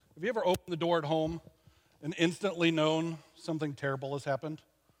Have you ever opened the door at home and instantly known something terrible has happened?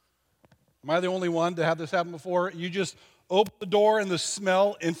 Am I the only one to have this happen before? You just open the door and the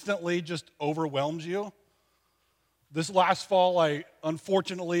smell instantly just overwhelms you. This last fall, I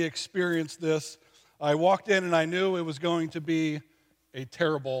unfortunately experienced this. I walked in and I knew it was going to be a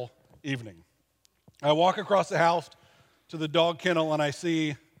terrible evening. I walk across the house to the dog kennel and I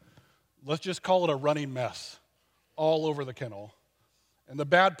see, let's just call it a running mess all over the kennel. And the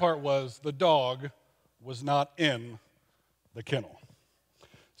bad part was the dog was not in the kennel.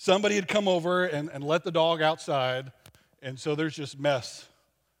 Somebody had come over and let the dog outside, and so there's just mess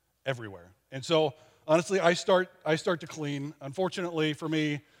everywhere. And so, honestly, I start to clean. Unfortunately for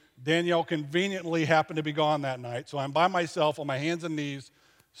me, Danielle conveniently happened to be gone that night, so I'm by myself on my hands and knees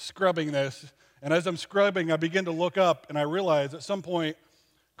scrubbing this. And as I'm scrubbing, I begin to look up, and I realize at some point,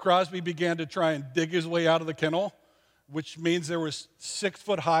 Crosby began to try and dig his way out of the kennel, which means there was 6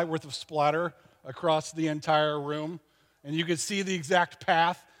 foot high worth of splatter across the entire room. And you could see the exact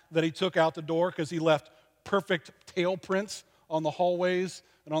path that he took out the door because he left perfect tail prints on the hallways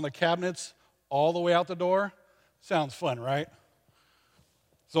and on the cabinets all the way out the door. Sounds fun, right?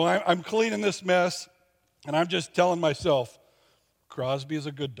 So I'm cleaning this mess, and I'm just telling myself, Crosby is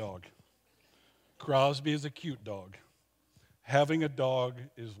a good dog. Crosby is a cute dog. Having a dog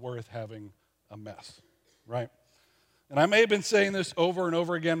is worth having a mess, right? And I may have been saying this over and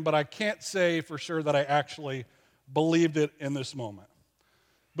over again, but I can't say for sure that I actually believed it in this moment.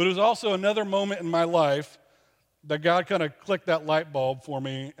 But it was also another moment in my life that God kind of clicked that light bulb for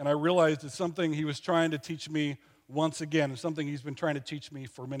me, and I realized it's something he was trying to teach me once again. It's something he's been trying to teach me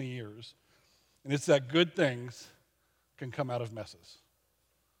for many years. And it's that good things can come out of messes.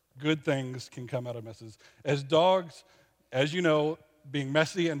 Good things can come out of messes. As dogs, as you know, being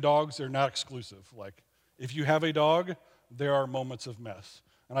messy and dogs are not exclusive. Like, if you have a dog, there are moments of mess.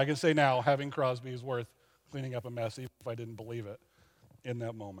 And I can say now, having Crosby is worth cleaning up a mess, even if I didn't believe it in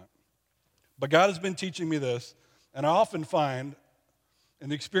that moment. But God has been teaching me this, and I often find in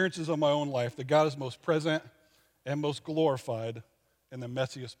the experiences of my own life that God is most present and most glorified in the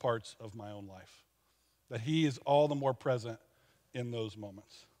messiest parts of my own life. That he is all the more present in those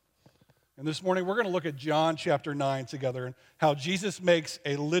moments. And this morning, we're going to look at John chapter 9 together and how Jesus makes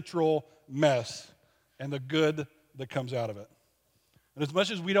a literal mess and the good that comes out of it. And as much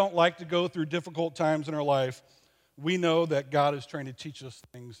as we don't like to go through difficult times in our life, we know that God is trying to teach us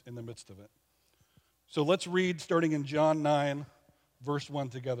things in the midst of it. So let's read starting in John 9, verse 1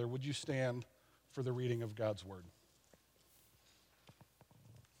 together. Would you stand for the reading of God's word?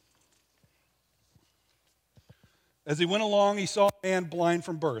 As he went along, he saw a man blind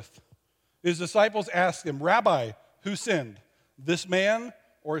from birth. His disciples asked him, "Rabbi, who sinned, this man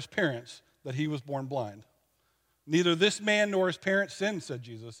or his parents, that he was born blind?" "Neither this man nor his parents sinned," said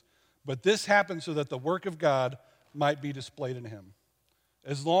Jesus, "but this happened so that the work of God might be displayed in him.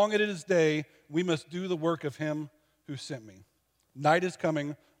 As long as it is day, we must do the work of him who sent me. Night is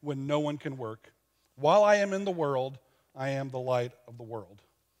coming when no one can work. While I am in the world, I am the light of the world."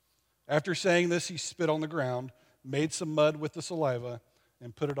 After saying this, he spit on the ground, made some mud with the saliva,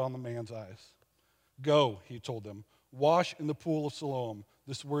 and put it on the man's eyes. "Go," he told them, "wash in the pool of Siloam."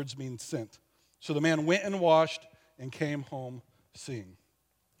 This word means sent. So the man went and washed and came home seeing.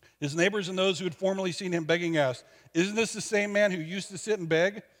 His neighbors and those who had formerly seen him begging asked, "Isn't this the same man who used to sit and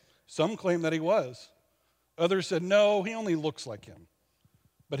beg?" Some claimed that he was. Others said, "No, he only looks like him."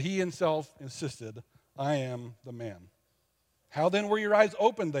 But he himself insisted, "I am the man." "How then were your eyes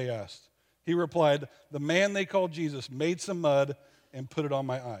opened?" they asked. He replied, "The man they called Jesus made some mud and put it on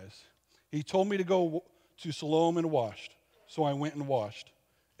my eyes. He told me to go to Siloam and washed. So I went and washed,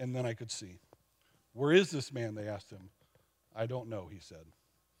 and then I could see." "Where is this man?" they asked him. "I don't know," he said.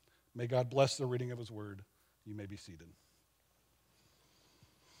 May God bless the reading of his word. You may be seated.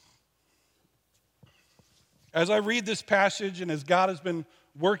 As I read this passage and as God has been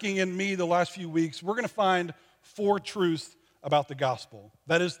working in me the last few weeks, we're going to find 4 truths about the gospel.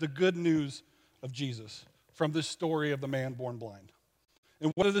 That is the good news of Jesus from this story of the man born blind.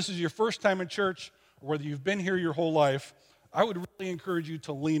 And whether this is your first time in church or whether you've been here your whole life, I would really encourage you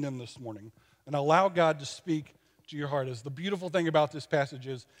to lean in this morning and allow God to speak to your heart. As the beautiful thing about this passage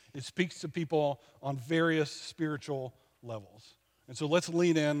is it speaks to people on various spiritual levels. And so let's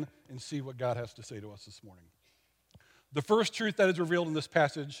lean in and see what God has to say to us this morning. The first truth that is revealed in this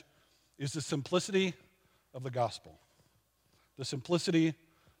passage is the simplicity of the gospel. The simplicity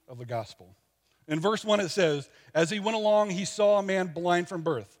of the gospel. In verse 1 it says, "As he went along, he saw a man blind from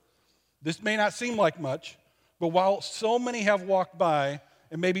birth." This may not seem like much, but while so many have walked by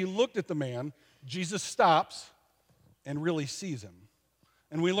and maybe looked at the man, Jesus stops and really sees him.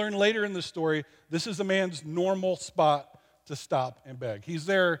 And we learn later in the story, this is a man's normal spot to stop and beg. He's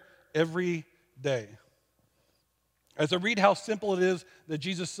there every day. As I read how simple it is that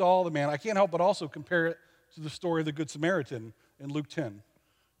Jesus saw the man, I can't help but also compare it to the story of the Good Samaritan in Luke 10.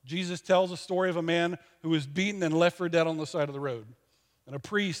 Jesus tells a story of a man who was beaten and left for dead on the side of the road. And a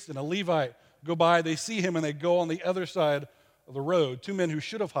priest and a Levite go by, they see him, and they go on the other side of the road. Two men who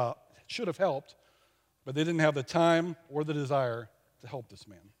should have helped, but they didn't have the time or the desire to help this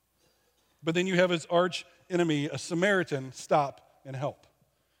man. But then you have his arch enemy, a Samaritan, stop and help.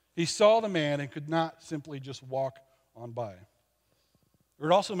 He saw the man and could not simply just walk on by.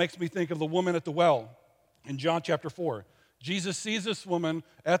 It also makes me think of the woman at the well in John chapter 4. Jesus sees this woman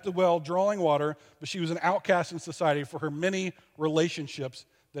at the well drawing water, but she was an outcast in society for her many relationships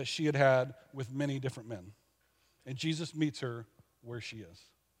that she had had with many different men. And Jesus meets her where she is.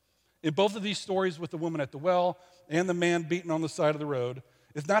 In both of these stories with the woman at the well and the man beaten on the side of the road,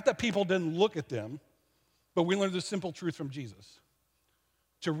 it's not that people didn't look at them, but we learned the simple truth from Jesus.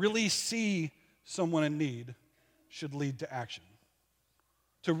 To really see someone in need should lead to action.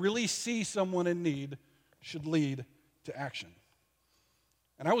 To really see someone in need should lead to action.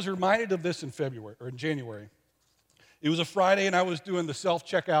 And I was reminded of this in January. It was a Friday, and I was doing the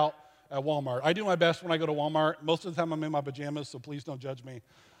self-checkout at Walmart. I do my best when I go to Walmart. Most of the time I'm in my pajamas, so please don't judge me.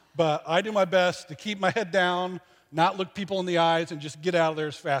 But I do my best to keep my head down, not look people in the eyes, and just get out of there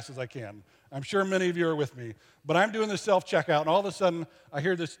as fast as I can. I'm sure many of you are with me. But I'm doing the self-checkout, and all of a sudden, I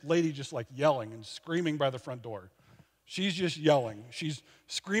hear this lady just like yelling and screaming by the front door. She's just yelling. She's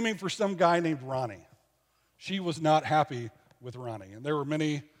screaming for some guy named Ronnie. She was not happy with Ronnie. And there were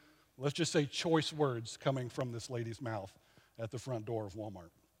many, let's just say, choice words coming from this lady's mouth at the front door of Walmart.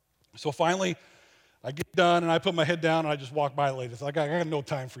 So finally, I get done, and I put my head down, and I just walk by the lady. It's like, I got no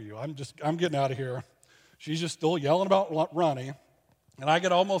time for you. I'm getting out of here. She's just still yelling about Ronnie. And I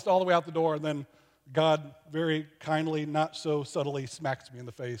get almost all the way out the door, and then God very kindly, not so subtly, smacks me in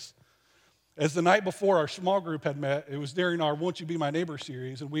the face. As the night before our small group had met, it was during our Won't You Be My Neighbor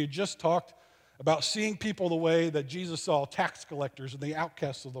series, and we had just talked about seeing people the way that Jesus saw tax collectors and the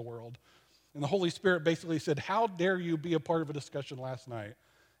outcasts of the world. And the Holy Spirit basically said, how dare you be a part of a discussion last night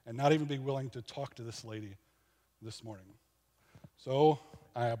and not even be willing to talk to this lady this morning? So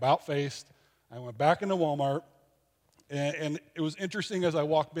I about-faced. I went back into Walmart, and it was interesting as I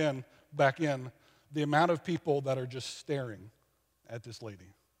walked back in, the amount of people that are just staring at this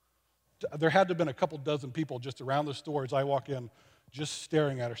lady. There had to have been a couple dozen people just around the store as I walk in, just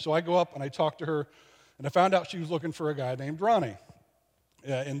staring at her. So I go up and I talk to her, and I found out she was looking for a guy named Ronnie.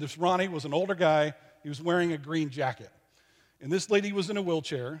 And this Ronnie was an older guy. He was wearing a green jacket. And this lady was in a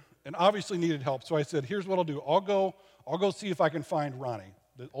wheelchair and obviously needed help. So I said, here's what I'll do. I'll go see if I can find Ronnie,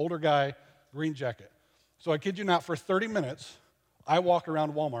 the older guy, green jacket. So I kid you not, for 30 minutes, I walk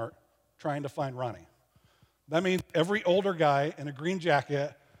around Walmart trying to find Ronnie. That means every older guy in a green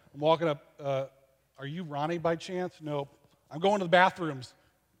jacket, I'm walking up, are you Ronnie by chance? Nope. I'm going to the bathrooms.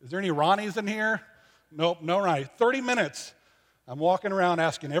 Is there any Ronnies in here? Nope, no Ronnie. 30 minutes, I'm walking around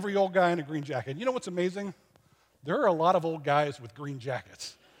asking every old guy in a green jacket. You know what's amazing? There are a lot of old guys with green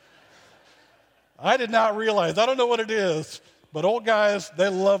jackets. I did not realize, I don't know what it is, but old guys, they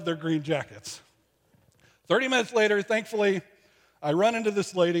love their green jackets. 30 minutes later, thankfully, I run into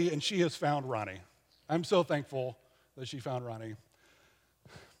this lady, and she has found Ronnie. I'm so thankful that she found Ronnie.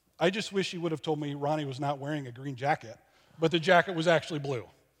 I just wish she would have told me Ronnie was not wearing a green jacket, but the jacket was actually blue.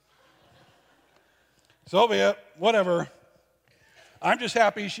 So be it, whatever. I'm just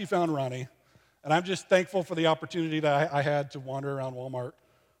happy she found Ronnie, and I'm just thankful for the opportunity that I had to wander around Walmart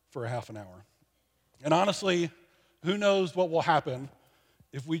for a half an hour. And honestly, who knows what will happen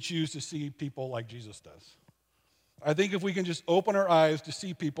if we choose to see people like Jesus does. I think if we can just open our eyes to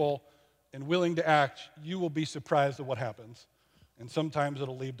see people and willing to act, you will be surprised at what happens. And sometimes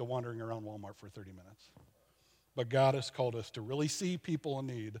it'll lead to wandering around Walmart for 30 minutes. But God has called us to really see people in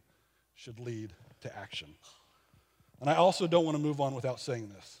need should lead to action. And I also don't want to move on without saying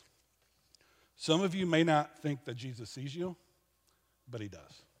this. Some of you may not think that Jesus sees you, but he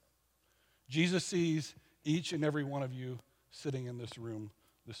does. Jesus sees each and every one of you sitting in this room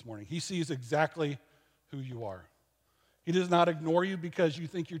this morning. He sees exactly who you are. He does not ignore you because you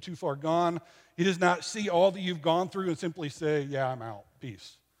think you're too far gone. He does not see all that you've gone through and simply say, yeah, I'm out,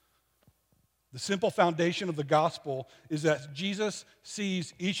 peace. The simple foundation of the gospel is that Jesus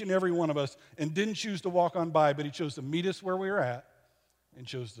sees each and every one of us and didn't choose to walk on by, but he chose to meet us where we were at and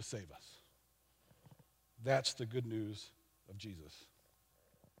chose to save us. That's the good news of Jesus.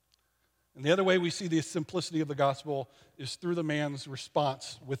 And the other way we see the simplicity of the gospel is through the man's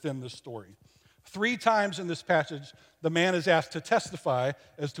response within this story. 3 times in this passage, the man is asked to testify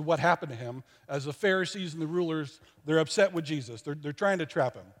as to what happened to him, as the Pharisees and the rulers, they're upset with Jesus. They're trying to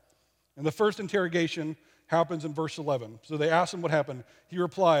trap him. And the first interrogation happens in verse 11. So they asked him what happened. He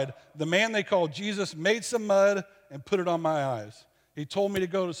replied, "The man they called Jesus made some mud and put it on my eyes. He told me to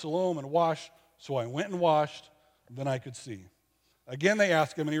go to Siloam and wash, so I went and washed, and then I could see." Again they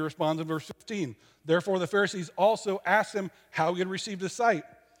asked him, and he responds in verse 15. Therefore the Pharisees also asked him how he had received his sight.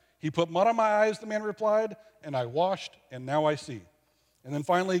 "He put mud on my eyes," the man replied, "and I washed, and now I see." And then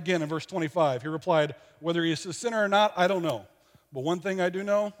finally again in verse 25, he replied, "Whether he is a sinner or not, I don't know. But one thing I do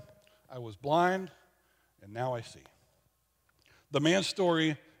know, I was blind, and now I see." The man's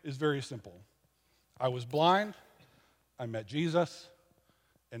story is very simple. I was blind, I met Jesus,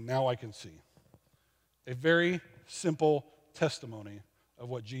 and now I can see. A very simple testimony of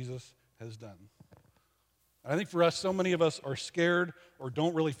what Jesus has done. I think for us, so many of us are scared or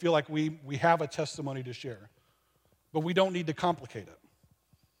don't really feel like we have a testimony to share. But we don't need to complicate it.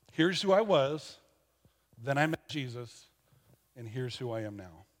 Here's who I was, then I met Jesus, and here's who I am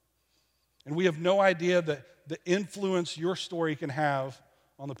now. And we have no idea that the influence your story can have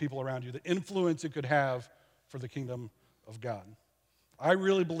on the people around you, the influence it could have for the kingdom of God. I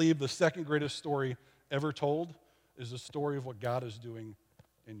really believe the second greatest story ever told is the story of what God is doing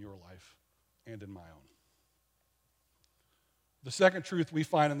in your life and in my own. The second truth we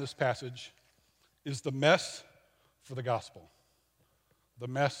find in this passage is the mess for the gospel. The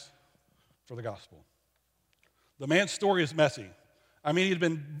mess for the gospel. The man's story is messy. I mean,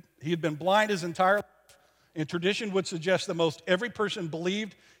 he had been blind his entire life, and tradition would suggest that most every person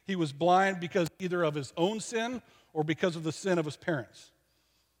believed he was blind because either of his own sin or because of the sin of his parents.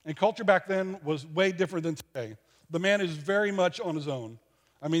 And culture back then was way different than today. The man is very much on his own.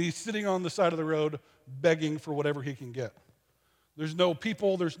 I mean, he's sitting on the side of the road begging for whatever he can get. There's no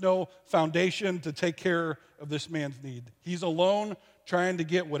people, there's no foundation to take care of this man's need. He's alone trying to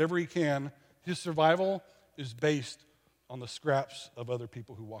get whatever he can. His survival is based on the scraps of other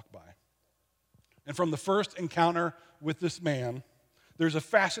people who walk by. And from the first encounter with this man, there's a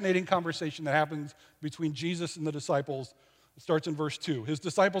fascinating conversation that happens between Jesus and the disciples. It starts in verse 2. His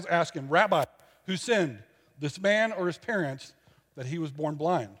disciples ask him, "Rabbi, who sinned, this man or his parents, that he was born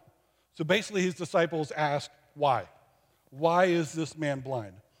blind?" So basically his disciples ask, why? Why is this man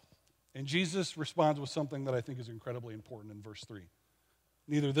blind? And Jesus responds with something that I think is incredibly important in verse 3.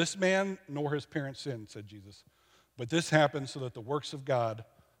 "Neither this man nor his parents sinned," said Jesus, "but this happened so that the works of God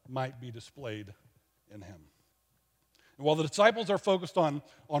might be displayed in him." And while the disciples are focused on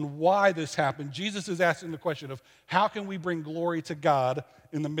why this happened, Jesus is asking the question of how can we bring glory to God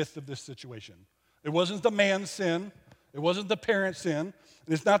in the midst of this situation? It wasn't the man's sin. It wasn't the parent's sin.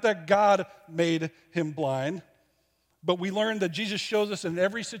 And it's not that God made him blind. But we learned that Jesus shows us in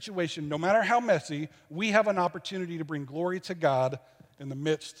every situation, no matter how messy, we have an opportunity to bring glory to God in the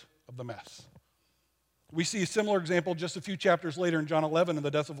midst of the mess. We see a similar example just a few chapters later in John 11 in the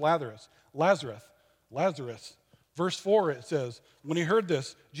death of Lazarus. Verse 4, it says, when he heard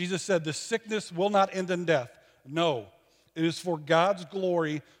this, Jesus said, "This sickness will not end in death. No, it is for God's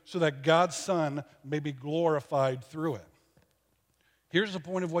glory, so that God's Son may be glorified through it." Here's the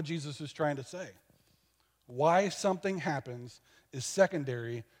point of what Jesus is trying to say. Why something happens is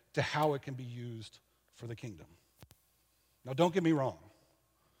secondary to how it can be used for the kingdom. Now, don't get me wrong.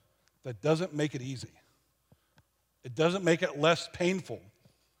 That doesn't make it easy. It doesn't make it less painful.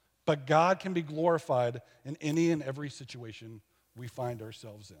 But God can be glorified in any and every situation we find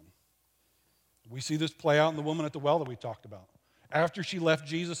ourselves in. We see this play out in the woman at the well that we talked about. After she left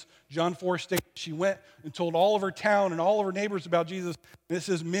Jesus, John 4 states she went and told all of her town and all of her neighbors about Jesus. And it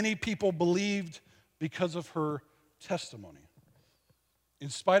says many people believed because of her testimony.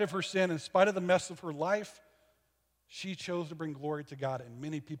 In spite of her sin, in spite of the mess of her life, she chose to bring glory to God, and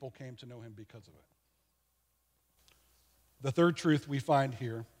many people came to know him because of it. The third truth we find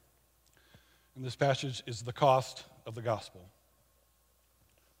here in this passage is the cost of the gospel.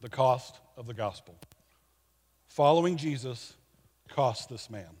 The cost of the gospel. Following Jesus cost this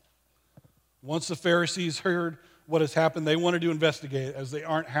man. Once the Pharisees heard what has happened, they wanted to investigate as they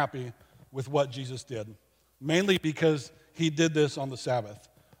aren't happy with what Jesus did, mainly because he did this on the Sabbath,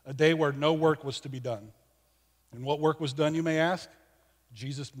 a day where no work was to be done. And what work was done, you may ask?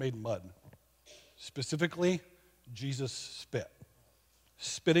 Jesus made mud. Specifically, Jesus spit.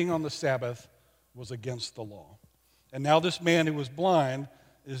 Spitting on the Sabbath was against the law. And now this man who was blind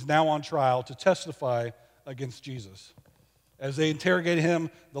is now on trial to testify against Jesus. As they interrogated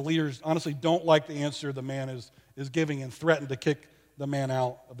him, the leaders honestly don't like the answer the man is giving and threaten to kick the man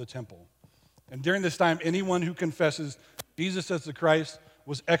out of the temple. And during this time, anyone who confesses Jesus as the Christ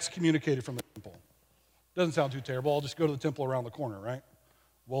was excommunicated from the temple. Doesn't sound too terrible. I'll just go to the temple around the corner, right?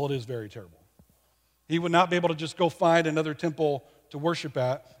 Well, it is very terrible. He would not be able to just go find another temple to worship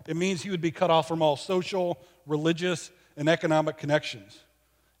at. It means he would be cut off from all social, religious, and economic connections.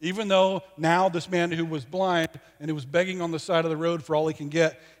 Even though now this man who was blind and who was begging on the side of the road for all he can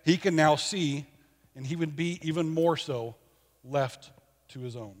get, he can now see, and he would be even more so left to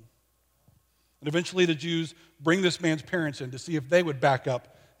his own. And eventually the Jews bring this man's parents in to see if they would back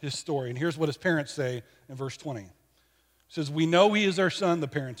up his story. And here's what his parents say in verse 20. It says, "We know he is our son," the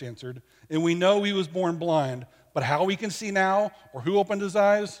parents answered, "and we know he was born blind, but how we can see now or who opened his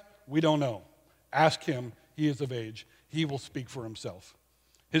eyes, we don't know. Ask him, he is of age. He will speak for himself."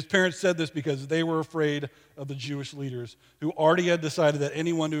 His parents said this because they were afraid of the Jewish leaders who already had decided that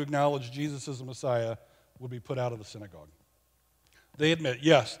anyone who acknowledged Jesus as the Messiah would be put out of the synagogue. They admit,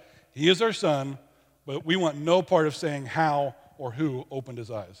 yes, he is our son, but we want no part of saying how or who opened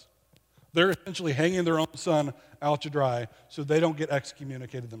his eyes. They're essentially hanging their own son out to dry so they don't get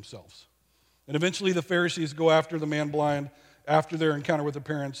excommunicated themselves. And eventually the Pharisees go after the man blind after their encounter with the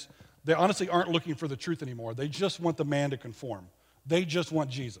parents. They honestly aren't looking for the truth anymore. They just want the man to conform. They just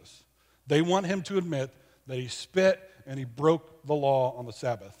want Jesus. They want him to admit that he spit and he broke the law on the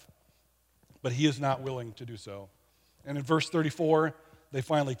Sabbath. But he is not willing to do so. And in verse 34, they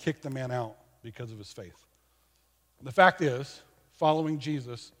finally kick the man out because of his faith. And the fact is, following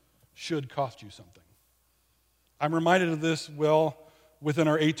Jesus should cost you something. I'm reminded of this within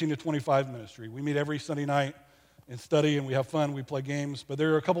our 18 to 25 ministry. We meet every Sunday night and study, and we have fun, we play games. But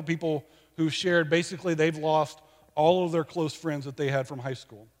there are a couple people who shared basically they've lost all of their close friends that they had from high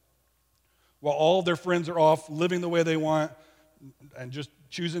school. While all of their friends are off living the way they want and just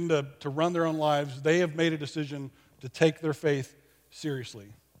choosing to run their own lives, they have made a decision to take their faith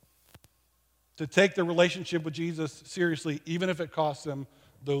seriously, to take their relationship with Jesus seriously, even if it costs them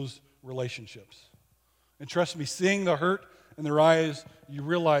those relationships. And trust me, seeing the hurt in their eyes, you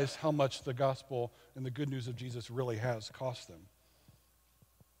realize how much the gospel and the good news of Jesus really has cost them.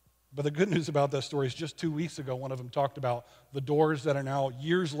 But the good news about that story is just 2 weeks ago, one of them talked about the doors that are now,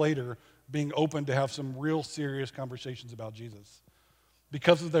 years later, being opened to have some real serious conversations about Jesus.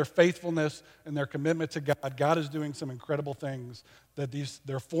 Because of their faithfulness and their commitment to God, God is doing some incredible things that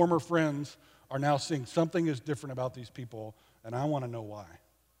their former friends are now seeing. Something is different about these people, and I want to know why.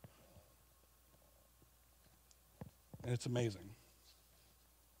 And it's amazing.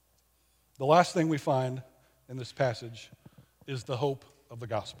 The last thing we find in this passage is the hope of the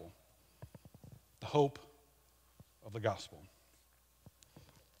gospel. The hope of the gospel.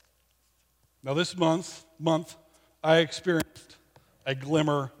 Now this month, I experienced a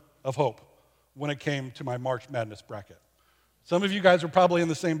glimmer of hope when it came to my March Madness bracket. Some of you guys are probably in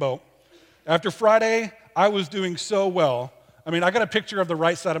the same boat. After Friday, I was doing so well. I got a picture of the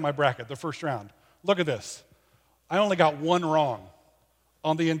right side of my bracket, the first round. Look at this. I only got one wrong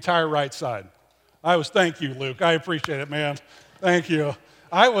on the entire right side. Thank you, Luke. I appreciate it, man. Thank you.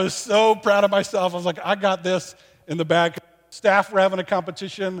 I was so proud of myself. I was like, I got this in the bag. Staff were having a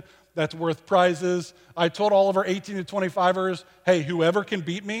competition that's worth prizes. I told all of our 18 to 25ers, hey, whoever can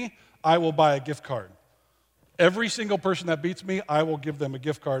beat me, I will buy a gift card. Every single person that beats me, I will give them a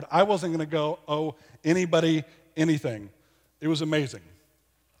gift card. I wasn't going to owe anybody anything. It was amazing.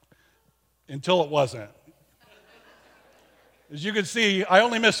 Until it wasn't. As you can see, I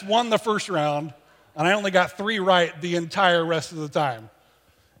only missed one the first round, and I only got 3 right the entire rest of the time.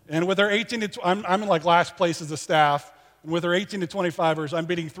 And with our 18 to, I'm in like last place as a staff, and with our 18 to 25ers, I'm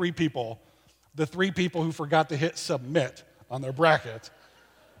beating 3 people. The 3 people who forgot to hit submit on their bracket.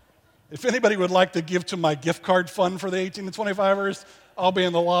 If anybody would like to give to my gift card fund for the 18 to 25ers, I'll be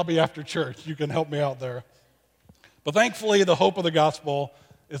in the lobby after church. You can help me out there. But thankfully, the hope of the gospel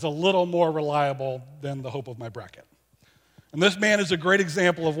is a little more reliable than the hope of my bracket. And this man is a great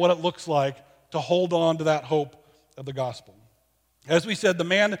example of what it looks like to hold on to that hope of the gospel. As we said, the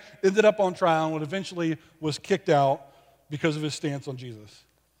man ended up on trial and eventually was kicked out because of his stance on Jesus.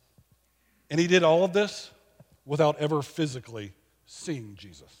 And he did all of this without ever physically seeing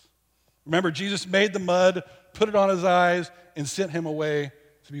Jesus. Remember, Jesus made the mud, put it on his eyes, and sent him away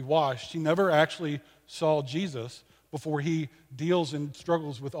to be washed. He never actually saw Jesus before he deals and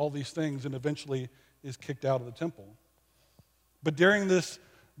struggles with all these things and eventually is kicked out of the temple. But during this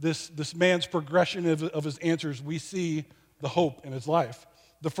man's progression of his answers, we see the hope in his life.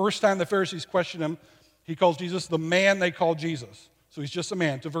 The first time the Pharisees question him, he calls Jesus the man they call Jesus. So he's just a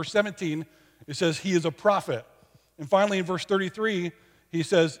man. To verse 17, it says he is a prophet. And finally in verse 33, he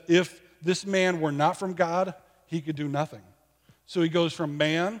says, if this man were not from God, he could do nothing. So he goes from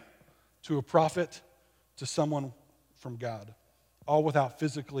man to a prophet to someone from God. all without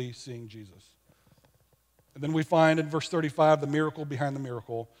physically seeing Jesus. And then we find in verse 35 the miracle behind the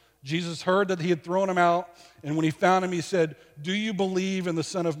miracle. Jesus heard that he had thrown him out, and when he found him, he said, "Do you believe in the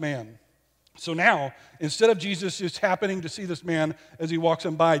Son of Man?" So now, instead of Jesus just happening to see this man as he walks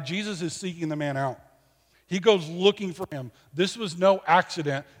him by, Jesus is seeking the man out. He goes looking for him. This was no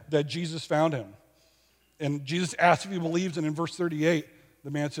accident that Jesus found him. And Jesus asks if he believes, and in verse 38,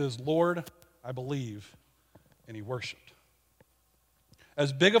 the man says, "Lord, I believe," and he worshiped.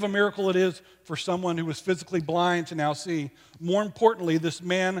 As big of a miracle it is for someone who was physically blind to now see, more importantly, this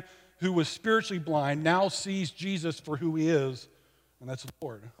man who was spiritually blind now sees Jesus for who he is, and that's the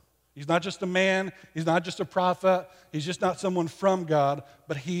Lord. He's not just a man, he's not just a prophet, he's just not someone from God,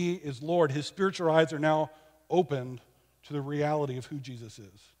 but he is Lord. His spiritual eyes are now opened to the reality of who Jesus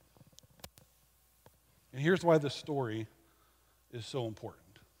is. And here's why this story is so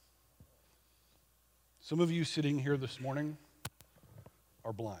important. Some of you sitting here this morning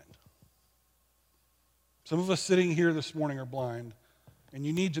are blind. Some of us sitting here this morning are blind, and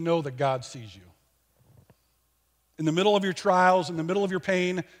you need to know that God sees you. In the middle of your trials, in the middle of your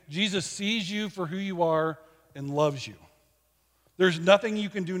pain, Jesus sees you for who you are and loves you. There's nothing you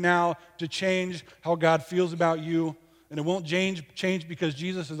can do now to change how God feels about you, and it won't change because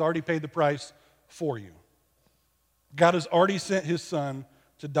Jesus has already paid the price for you. God has already sent his Son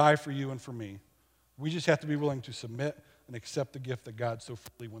to die for you and for me. We just have to be willing to submit and accept the gift that God so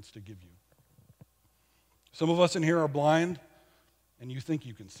freely wants to give you. Some of us in here are blind, and you think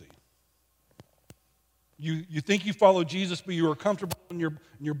you can see. You think you follow Jesus, but you are comfortable in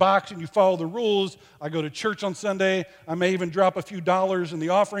your box and you follow the rules. I go to church on Sunday. I may even drop a few dollars in the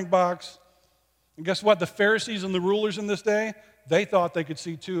offering box. And guess what? The Pharisees and the rulers in this day, they thought they could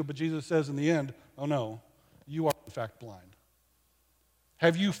see too, but Jesus says in the end, oh no, you are in fact blind.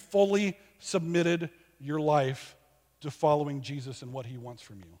 Have you fully submitted your life to following Jesus and what he wants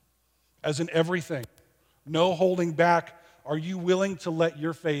from you? As in everything, no holding back. Are you willing to let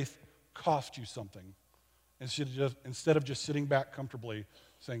your faith cost you something? Instead of just sitting back comfortably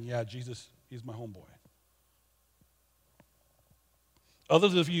saying, yeah, Jesus, he's my homeboy.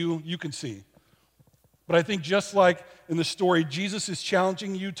 Others of you can see. But I think just like in the story, Jesus is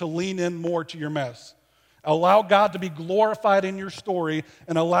challenging you to lean in more to your mess. Allow God to be glorified in your story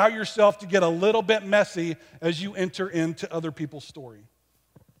and allow yourself to get a little bit messy as you enter into other people's story.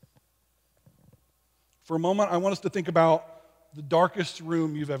 For a moment, I want us to think about the darkest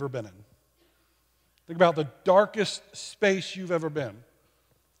room you've ever been in. Think about the darkest space you've ever been.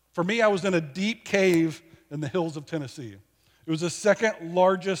 For me, I was in a deep cave in the hills of Tennessee. It was the second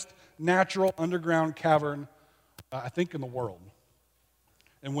largest natural underground cavern, I think, in the world.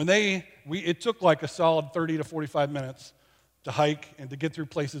 And when it took like a solid 30 to 45 minutes to hike and to get through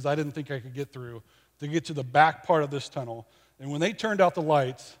places I didn't think I could get through, to get to the back part of this tunnel. And when they turned out the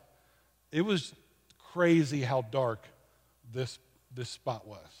lights, it was crazy how dark this spot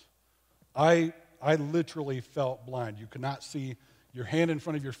was. I literally felt blind. You could not see your hand in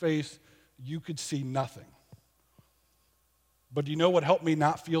front of your face. You could see nothing. But do you know what helped me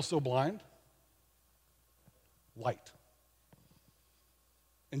not feel so blind? Light.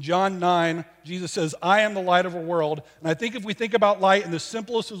 In John 9, Jesus says, I am the light of the world. And I think if we think about light in the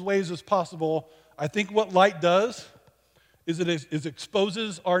simplest of ways as possible, I think what light does is it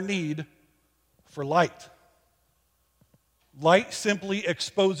exposes our need for light. Light simply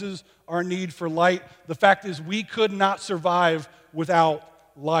exposes our need for light. The fact is, we could not survive without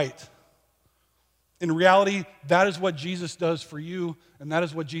light. In reality, that is what Jesus does for you, and that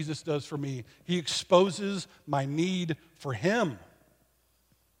is what Jesus does for me. He exposes my need for him.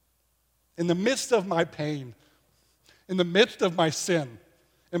 In the midst of my pain, in the midst of my sin,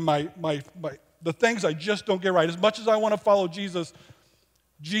 and the things I just don't get right, as much as I want to follow Jesus,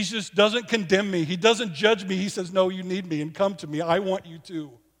 Jesus doesn't condemn me. He doesn't judge me. He says, no, you need me, and come to me. I want you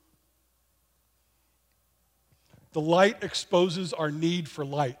to. The light exposes our need for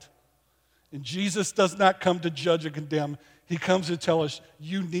light. And Jesus does not come to judge and condemn. He comes to tell us,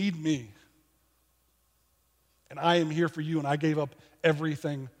 you need me. And I am here for you, and I gave up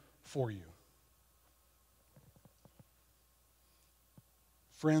everything for you.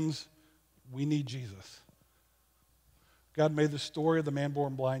 Friends, we need Jesus. God, may the story of the man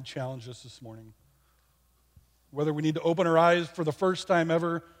born blind challenge us this morning. Whether we need to open our eyes for the first time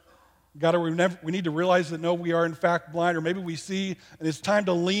ever, God, or we need to realize that no, we are in fact blind, or maybe we see, and it's time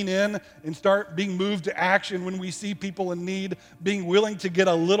to lean in and start being moved to action when we see people in need, being willing to get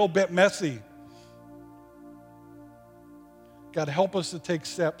a little bit messy. God, help us to take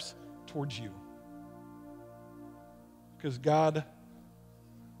steps towards you. Because God,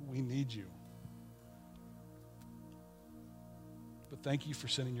 we need you. But thank you for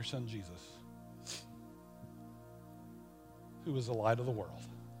sending your son Jesus, who is the light of the world,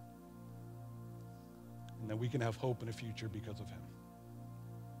 and that we can have hope in a future because of him.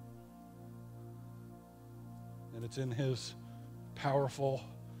 And it's in his powerful,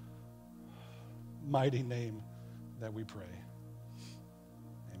 mighty name that we pray.